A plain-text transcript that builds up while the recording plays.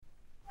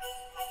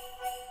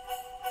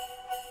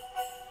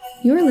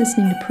You're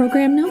listening to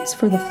program notes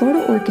for the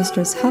Florida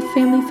Orchestra's Huff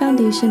Family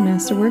Foundation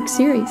Masterworks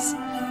series.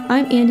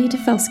 I'm Andy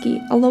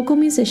Tefelsky, a local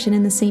musician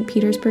in the St.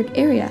 Petersburg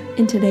area,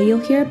 and today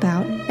you'll hear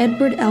about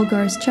Edward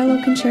Elgar's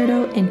Cello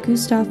Concerto and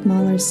Gustav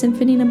Mahler's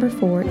Symphony No.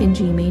 4 in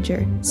G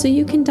major, so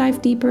you can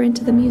dive deeper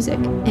into the music,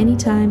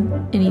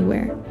 anytime,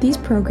 anywhere. These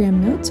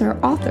program notes are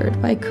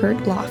authored by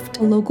Kurt Loft,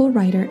 a local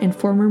writer and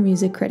former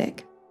music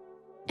critic.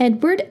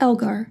 Edward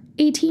Elgar,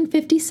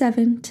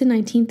 1857 to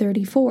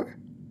 1934.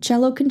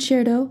 Cello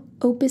Concerto,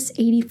 Opus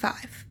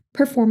 85.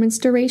 Performance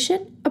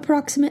duration,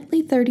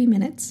 approximately 30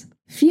 minutes.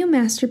 Few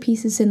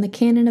masterpieces in the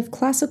canon of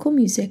classical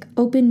music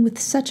open with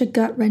such a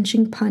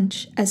gut-wrenching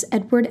punch as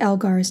Edward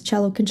Elgar's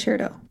Cello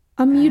Concerto.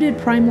 A muted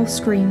primal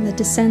scream that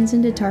descends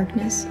into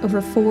darkness over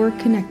 4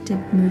 connected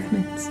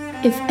movements.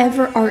 If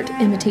ever art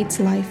imitates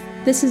life,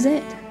 this is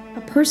it.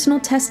 A personal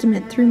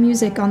testament through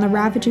music on the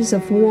ravages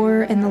of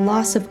war and the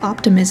loss of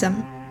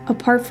optimism.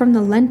 Apart from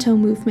the lento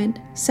movement,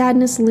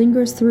 sadness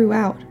lingers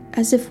throughout,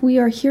 as if we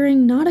are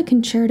hearing not a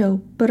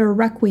concerto, but a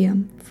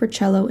requiem for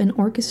cello and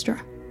orchestra.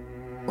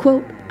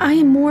 Quote, "I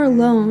am more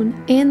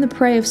alone and the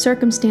prey of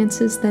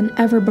circumstances than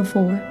ever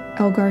before,"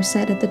 Elgar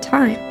said at the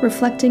time,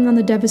 reflecting on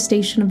the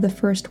devastation of the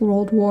First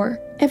World War.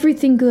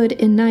 "Everything good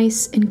and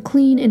nice and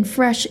clean and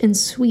fresh and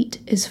sweet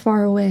is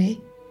far away,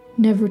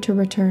 never to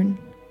return."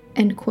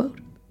 End quote.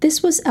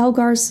 This was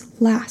Elgar's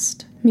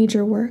last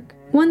major work,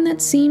 one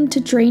that seemed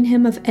to drain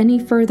him of any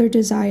further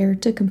desire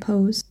to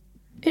compose.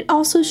 It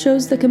also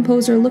shows the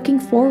composer looking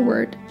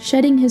forward,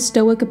 shedding his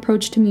stoic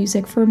approach to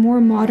music for a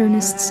more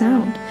modernist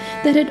sound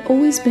that had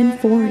always been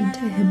foreign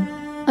to him.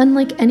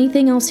 Unlike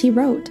anything else he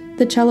wrote,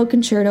 the Cello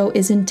Concerto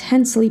is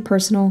intensely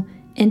personal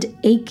and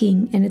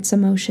aching in its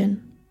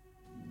emotion.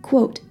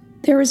 Quote,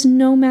 "There is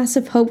no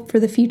massive hope for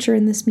the future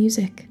in this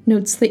music,"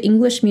 notes the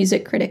English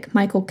music critic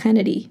Michael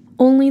Kennedy,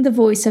 "only the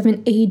voice of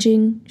an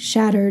aging,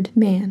 shattered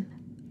man.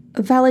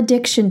 A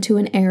valediction to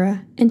an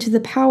era and to the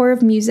power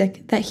of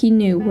music that he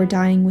knew were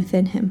dying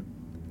within him."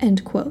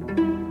 End quote.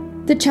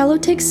 The cello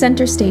takes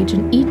center stage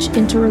in each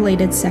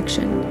interrelated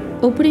section,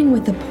 opening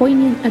with a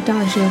poignant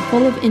adagio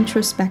full of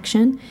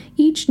introspection,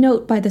 each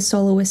note by the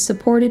soloist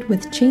supported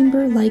with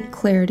chamber-like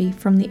clarity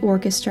from the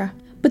orchestra.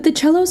 But the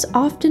cello's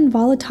often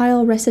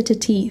volatile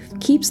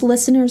recitative keeps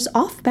listeners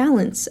off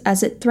balance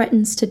as it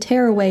threatens to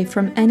tear away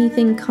from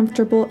anything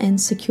comfortable and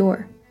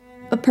secure.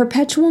 A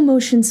perpetual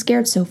motion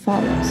scherzo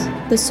follows,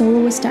 the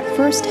soloist at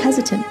first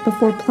hesitant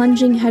before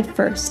plunging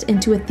headfirst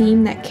into a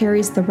theme that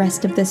carries the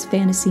rest of this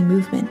fantasy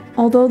movement.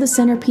 Although the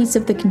centerpiece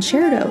of the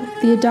concerto,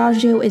 the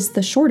adagio is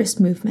the shortest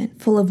movement,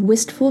 full of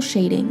wistful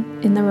shading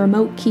in the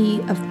remote key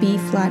of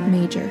B-flat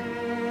major.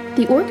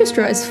 The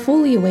orchestra is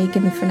fully awake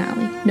in the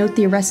finale, note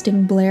the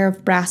arresting blare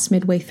of brass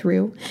midway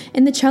through,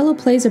 and the cello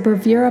plays a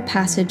bravura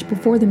passage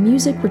before the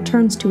music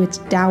returns to its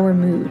dour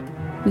mood.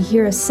 We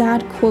hear a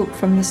sad quote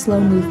from the slow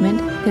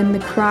movement, then the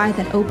cry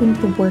that opened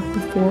the work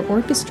before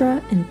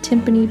orchestra and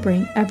timpani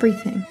bring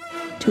everything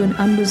to an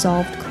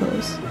unresolved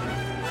close.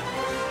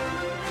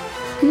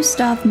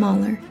 Gustav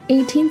Mahler,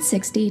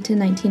 1860 to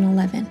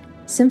 1911.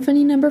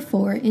 Symphony No.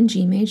 4 in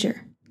G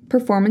major.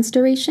 Performance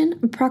duration,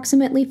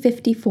 approximately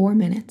 54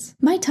 minutes.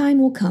 "My time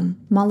will come,"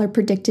 Mahler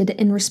predicted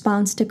in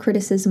response to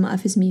criticism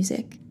of his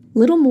music.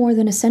 Little more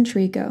than a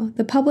century ago,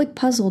 the public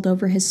puzzled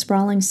over his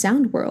sprawling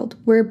sound world,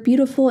 where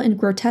beautiful and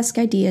grotesque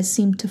ideas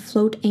seemed to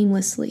float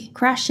aimlessly,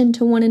 crash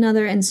into one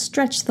another, and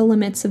stretch the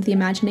limits of the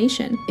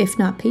imagination, if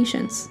not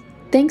patience.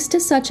 Thanks to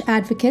such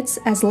advocates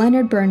as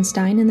Leonard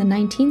Bernstein in the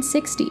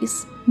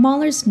 1960s,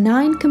 Mahler's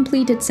 9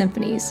 completed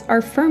symphonies are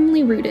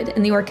firmly rooted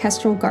in the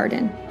orchestral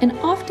garden and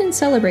often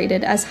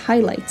celebrated as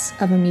highlights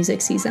of a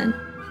music season.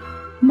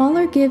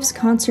 Mahler gives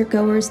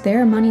concertgoers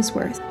their money's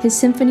worth. His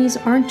symphonies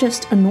aren't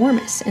just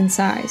enormous in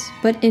size,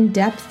 but in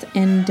depth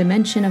and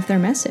dimension of their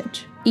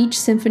message. Each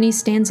symphony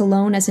stands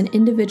alone as an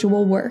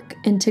individual work,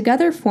 and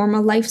together form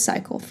a life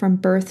cycle from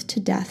birth to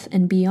death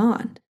and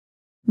beyond.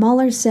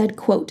 Mahler said,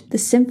 quote, "The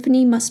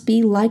symphony must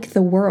be like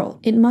the world.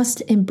 It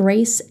must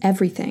embrace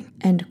everything,"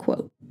 end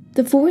quote.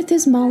 The 4th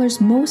is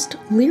Mahler's most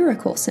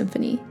lyrical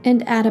symphony,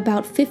 and at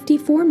about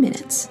 54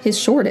 minutes, his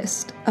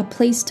shortest, a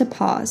place to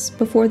pause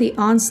before the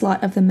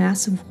onslaught of the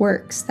massive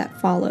works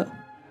that follow.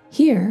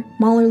 Here,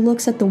 Mahler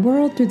looks at the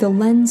world through the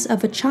lens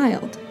of a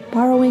child,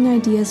 borrowing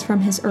ideas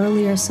from his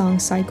earlier song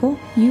cycle,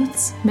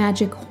 Youth's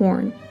Magic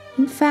Horn.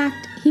 In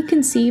fact, he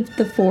conceived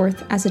the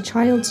 4th as a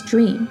child's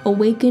dream,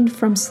 awakened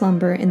from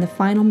slumber in the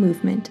final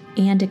movement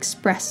and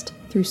expressed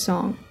through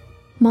song.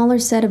 Mahler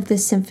said of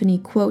this symphony,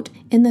 quote,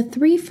 "In the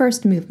 3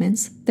 first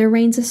movements, there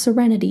reigns a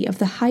serenity of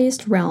the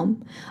highest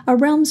realm, a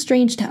realm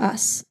strange to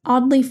us,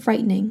 oddly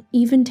frightening,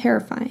 even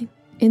terrifying.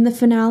 In the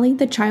finale,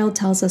 the child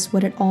tells us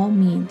what it all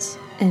means,"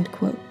 end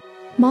quote.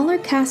 Mahler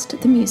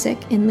cast the music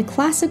in the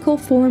classical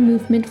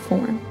 4-movement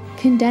form,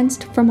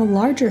 condensed from a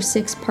larger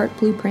 6-part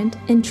blueprint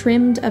and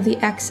trimmed of the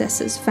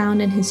excesses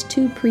found in his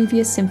 2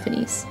 previous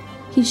symphonies.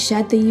 He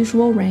shed the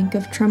usual rank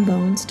of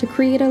trombones to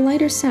create a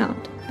lighter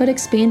sound, but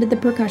expanded the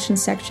percussion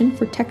section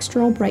for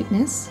textural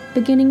brightness,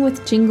 beginning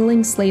with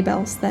jingling sleigh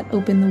bells that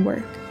open the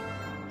work.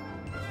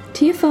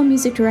 TFL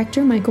music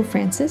director Michael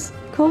Francis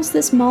calls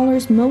this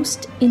Mahler's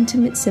most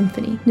intimate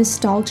symphony,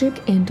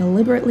 nostalgic and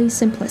deliberately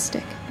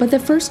simplistic. But the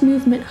first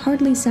movement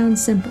hardly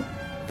sounds simple.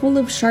 Full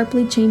of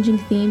sharply changing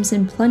themes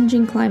and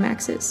plunging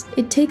climaxes,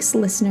 it takes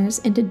listeners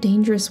into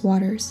dangerous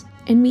waters,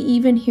 and we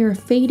even hear a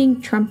fading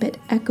trumpet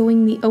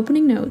echoing the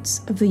opening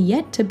notes of the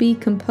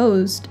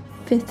yet-to-be-composed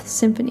Fifth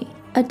Symphony.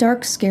 A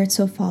dark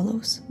scherzo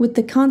follows, with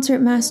the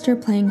concertmaster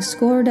playing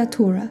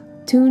scordatura,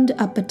 tuned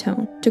up a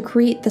tone, to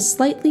create the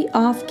slightly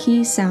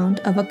off-key sound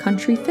of a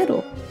country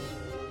fiddle.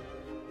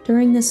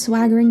 During this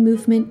swaggering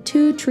movement,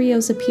 two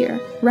trios appear,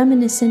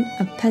 reminiscent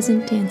of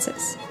peasant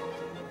dances.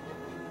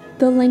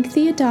 The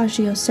lengthy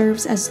adagio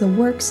serves as the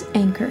work's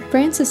anchor.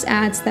 Francis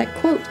adds that,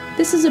 quote,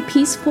 "This is a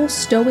peaceful,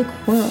 stoic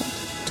world.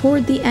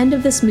 Toward the end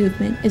of this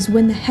movement is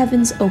when the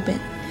heavens open.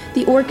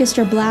 The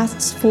orchestra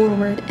blasts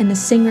forward and the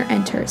singer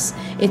enters.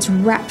 It's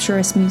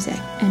rapturous music,"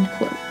 end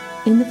quote.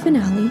 In the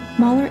finale,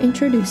 Mahler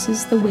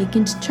introduces the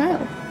wakened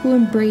child, who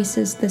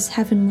embraces this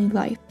heavenly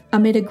life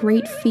amid a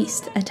great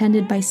feast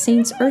attended by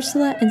Saints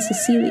Ursula and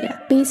Cecilia.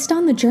 Based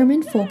on the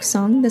German folk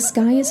song The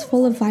Sky is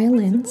Full of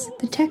Violins,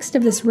 the text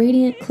of this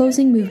radiant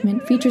closing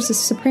movement features a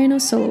soprano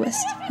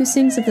soloist who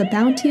sings of the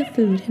bounty of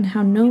food and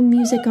how no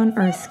music on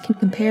earth can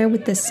compare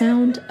with the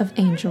sound of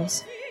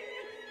angels.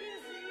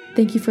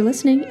 Thank you for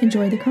listening.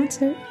 Enjoy the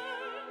concert.